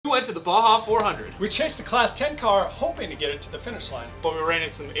went to the Baja 400. We chased the Class 10 car, hoping to get it to the finish line. But we ran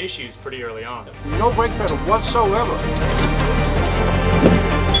into some issues pretty early on. No brake pedal whatsoever.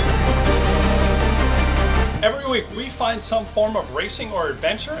 Every week, we find some form of racing or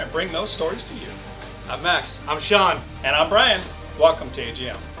adventure and bring those stories to you. I'm Max. I'm Sean. And I'm Brian. Welcome to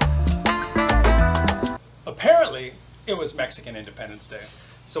AGM. Apparently, it was Mexican Independence Day.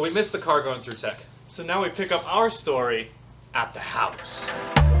 So we missed the car going through tech. So now we pick up our story at the house.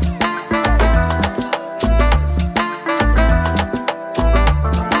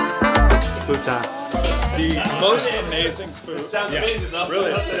 Food time. The most amazing food. Sounds amazing though.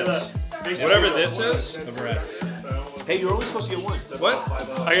 Really is. Whatever this is, the bread. Hey, you're only supposed to get one. What?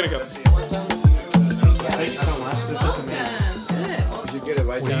 I gotta go. Thank you so much. This is amazing. You get it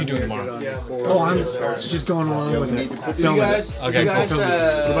right. What are you doing tomorrow? Oh, I'm just going along with it. You guys, Okay, you guys, cool.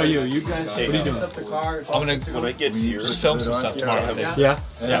 What about you? You guys, What are you doing? I'm gonna when I get here, just film some stuff tomorrow. Yeah.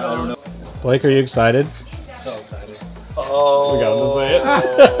 I don't know. Blake, are you excited? So excited. Oh. We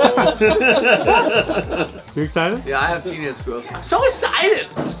got to say it. You excited? Yeah, I have teenage girls. I'm so excited!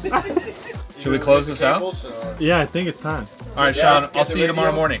 Should we close this out? Yeah, I think it's time. All right, Sean. I'll see you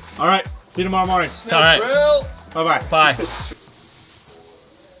tomorrow morning. All right. See you tomorrow morning. All right. Bye-bye. Bye.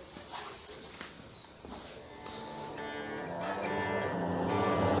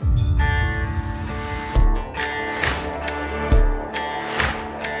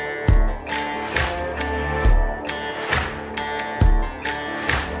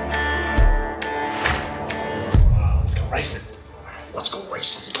 Racing. Let's go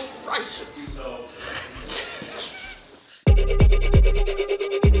racing. Go racing.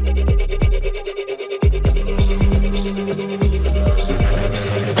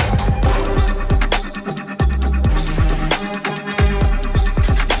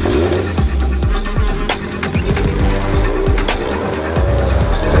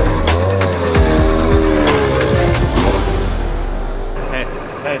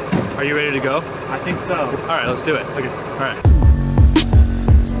 Hey, are you ready to go? I think so. All right, let's do it. Okay. All right.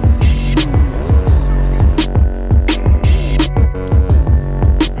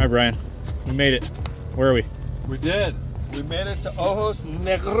 All right, Brian. We made it. Where are we? We did. We made it to Ojos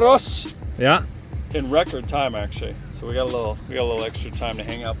Negros Yeah. in record time, actually. So we got a little extra time to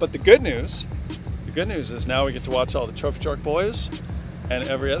hang out. But the good news is now we get to watch all the trophy truck boys and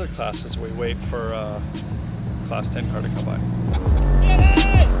every other class as we wait for Class 10 car to come by.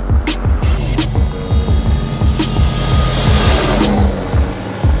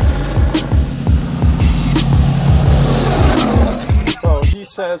 He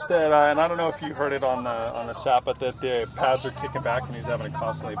says that, and I don't know if you heard it on the sap, but that the pads are kicking back and he's having to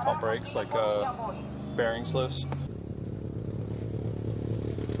constantly pump brakes, like bearings loose.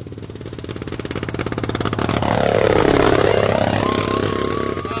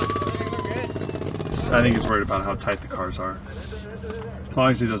 I think he's worried about how tight the cars are. As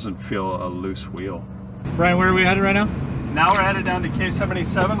long as he doesn't feel a loose wheel. Brian, where are we headed right now? Now we're headed down to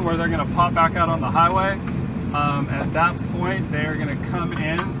K77 where they're going to pop back out on the highway. At that point, they're going to come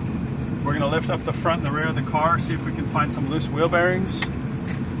in. We're going to lift up the front and the rear of the car, see if we can find some loose wheel bearings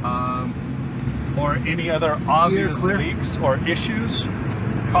or any other obvious leaks or issues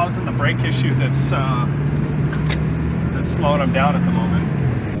causing the brake issue that's slowing them down at the moment.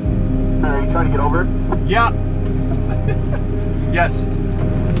 Are you trying to get over it? Yeah. Yes.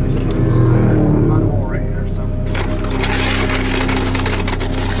 Right here, so.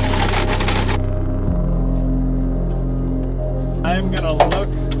 I'm gonna look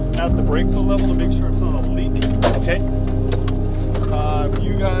at the brake fluid level to make sure it's not a leak. Okay.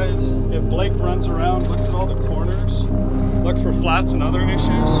 You guys, if Blake runs around, looks at all the corners, look for flats and other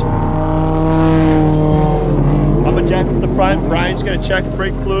issues. I'm gonna check the front. Brian's gonna check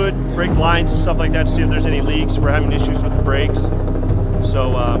brake fluid, brake lines and stuff like that to see if there's any leaks. We're having issues with the brakes.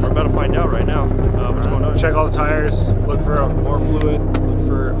 So we're about to find out right now what's going on. Check all the tires, look for more fluid, look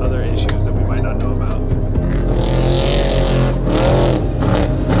for other issues that we might not know about.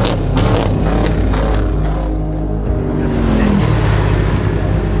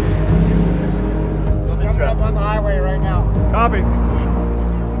 Coming up on the highway right now. Copy.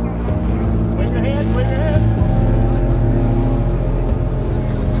 Wave your hands, wave your hands.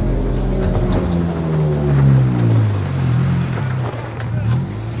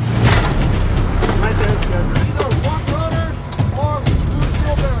 Right there, it's good. Either one rotors or loose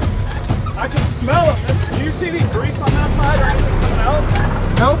wheel bearings. I can smell them. Do you see any grease on that side or anything coming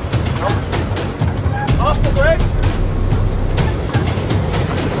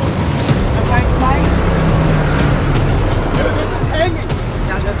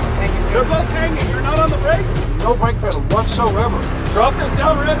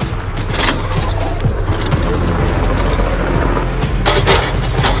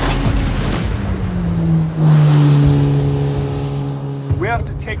We have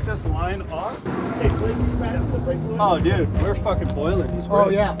to take this line off. Oh, dude, we're fucking boiling these brakes. Oh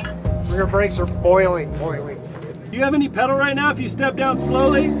yeah, rear brakes are boiling. Do you have any pedal right now? If you step down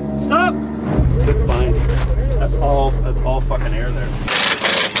slowly, stop. Good find. That's all fucking air there.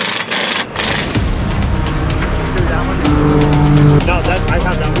 No, I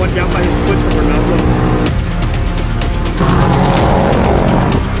have that one down by his foot from Ronaldo.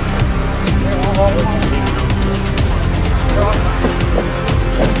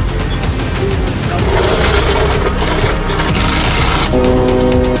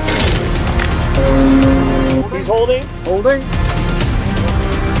 He's holding. Holding.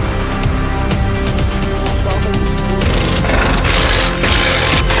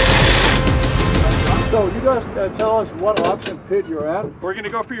 So you guys tell us what option pit you're at. We're gonna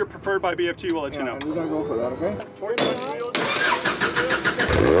go for your preferred by BFG. We'll let you know. And we're gonna go for that, okay?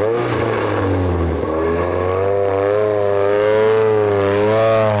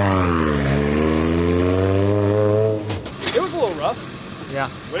 It was a little rough. Yeah.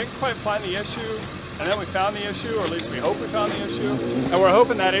 We didn't quite find the issue, and then we found the issue, or at least we hope we found the issue. And we're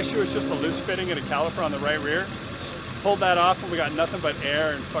hoping that issue is just a loose fitting and a caliper on the right rear. Pulled that off and we got nothing but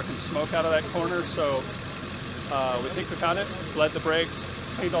air and fucking smoke out of that corner, so we think we found it. Bled the brakes,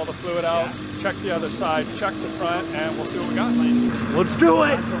 cleaned all the fluid out, checked the other side, checked the front, and we'll see what we got. Let's do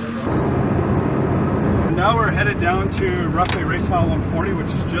it! And now we're headed down to roughly race mile 140,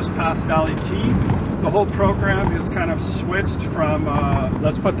 which is just past Valley T. The whole program is kind of switched from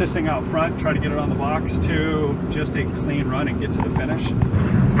let's put this thing out front, try to get it on the box, to just a clean run and get to the finish.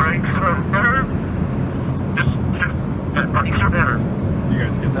 Brakes are better. Brakes are better. You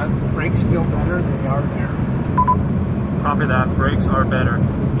guys get that? Brakes feel better, they are there. Copy that, brakes are better.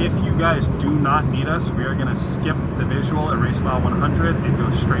 If you guys do not need us, we are gonna skip the visual at race mile 100 and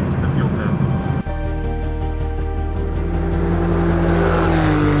go straight to the fuel pit.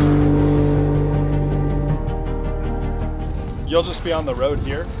 You'll just be on the road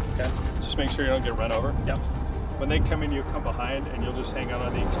here. Okay. Just make sure you don't get run over. Yep. When they come in, you come behind and you'll just hang out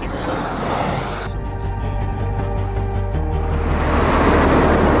on the extinguisher.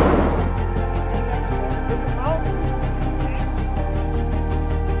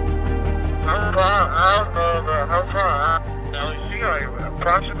 How far LEC are you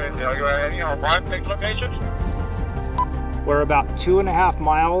approximately? Are you at any live pick locations? We're about 2.5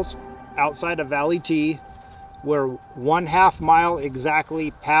 miles outside of Valley T. We're 1/2 mile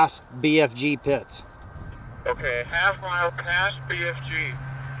exactly past BFG pits. Okay, half mile past BFG.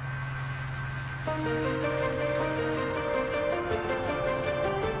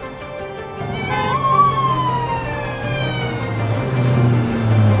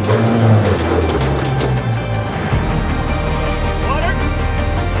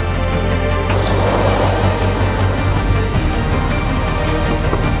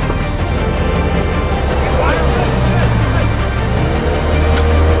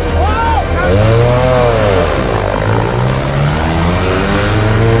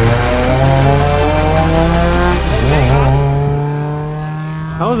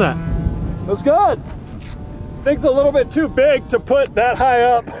 How was that? It was good. Thing's a little bit too big to put that high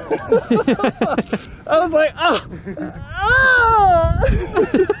up. I was like, oh.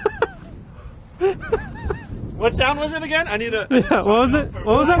 What sound was it again? I need a. Yeah, what was it? What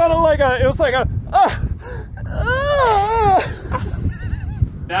was it? Kind of like a, it was like a,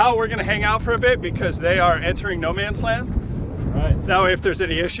 Now we're gonna hang out for a bit because they are entering no man's land. Right. That way, if there's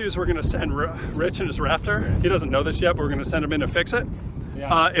any issues, we're gonna send Rich and his Raptor. He doesn't know this yet, but we're gonna send him in to fix it.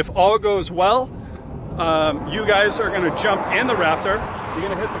 Yeah. If all goes well, you guys are gonna jump in the Raptor. You're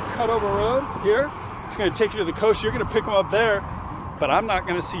gonna hit the cutover road here. It's gonna take you to the coast. You're gonna pick them up there, but I'm not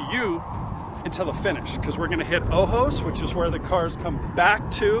gonna see you until the finish because we're gonna hit Ojos, which is where the cars come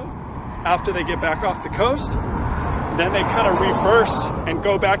back to after they get back off the coast. Then they kind of reverse and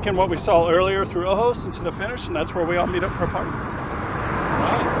go back in what we saw earlier through Ojos into the finish, and that's where we all meet up for a party.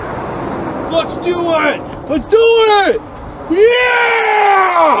 Right. Let's do it! Let's do it!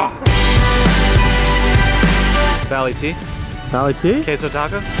 Yeah! Valley T. Valley T? Queso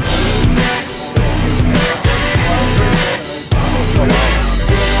tacos.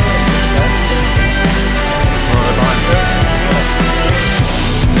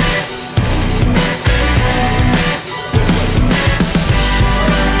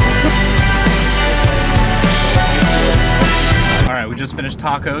 Alright, we just finished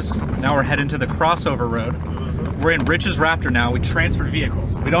tacos. Now we're heading to the crossover road. We're in Rich's Raptor now. We transferred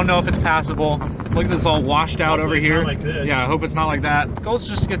vehicles. We don't know if it's passable. Look at this all washed out over here. Like this. Yeah, I hope it's not like that. Goal is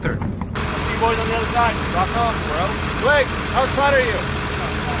just to get there. boys on the other side. Rock on, bro. Blake, how excited are you?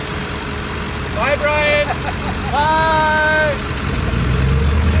 Bye, Bryan. Bye.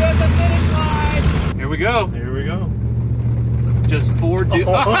 See you at the finish line. Here we go. Here we go. Just 4 dudes.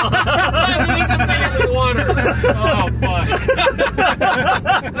 Oh. He's a man in the water. Oh, fuck.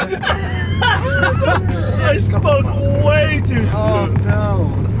 I spoke way too soon. Oh, no.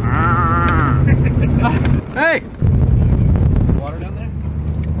 Hey! Water down there?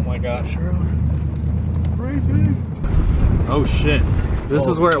 Oh my gosh. Crazy. Oh shit. This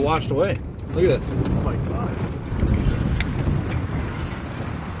is where it washed away. Look at this. Oh my god.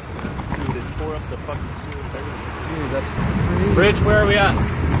 Dude, it tore up the fucking sewer. Dude, that's crazy. Rich, where are we at?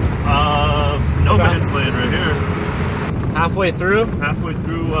 No man's land right here. Halfway through? Halfway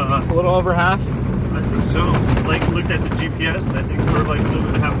through, A little over half? I think so. Blake looked at the GPS and I think we're like a little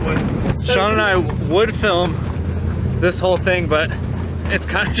bit halfway. Sean and I would film this whole thing, but it's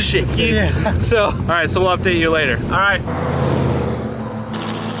kind of shaky. Yeah. So, all right, so we'll update you later. All right.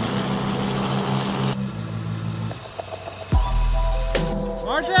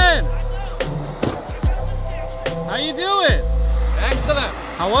 Martin! How you doing? Excellent.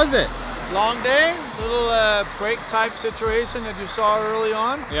 How was it? Long day, little brake type situation that you saw early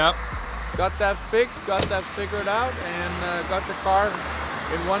on. Yep. Got that fixed, got that figured out, and got the car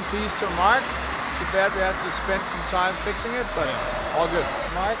in one piece to Mark. Too bad we had to spend some time fixing it, but all good.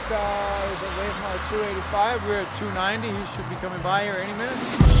 Mark is at race mile 285. We're at 290. He should be coming by here any minute.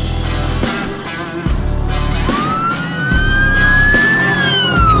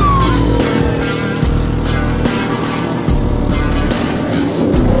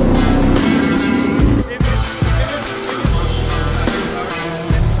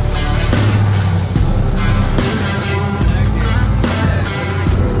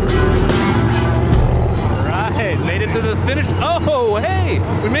 Finish. Oh, hey,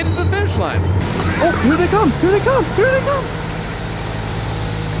 we made it to the finish line. Oh, here they come, here they come, here they come.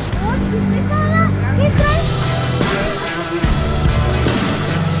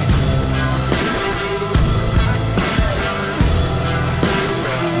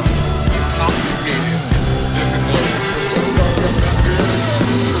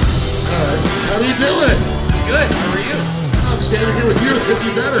 How are you doing? Good, how are you? I'm standing here with you. It could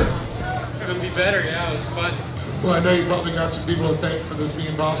be better. Could be better, yeah, it was fun. Well, I know you probably got some people to thank for this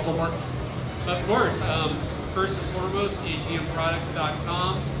being possible, Mark. Of course. First and foremost,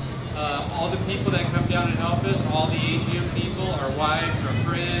 AGMProducts.com. All the people that come down and help us, all the AGM people, our wives, our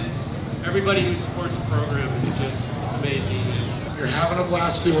friends, everybody who supports the program is just it's amazing. And You're having a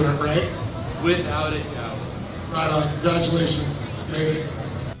blast doing it, right? without a doubt. Right on. Congratulations. Made it.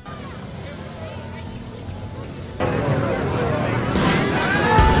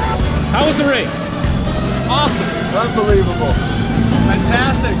 How was the race? Awesome. Unbelievable.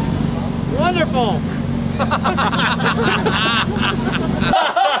 Fantastic. Wonderful.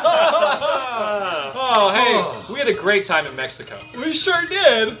 Oh, hey, we had a great time in Mexico. We sure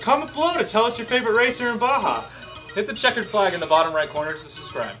did. Comment below to tell us your favorite racer in Baja. Hit the checkered flag in the bottom right corner to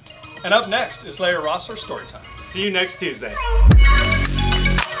subscribe. And up next is Larry Rosser story time. See you next Tuesday.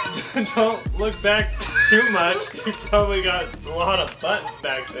 Don't look back too much. You probably got a lot of butt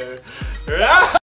back there.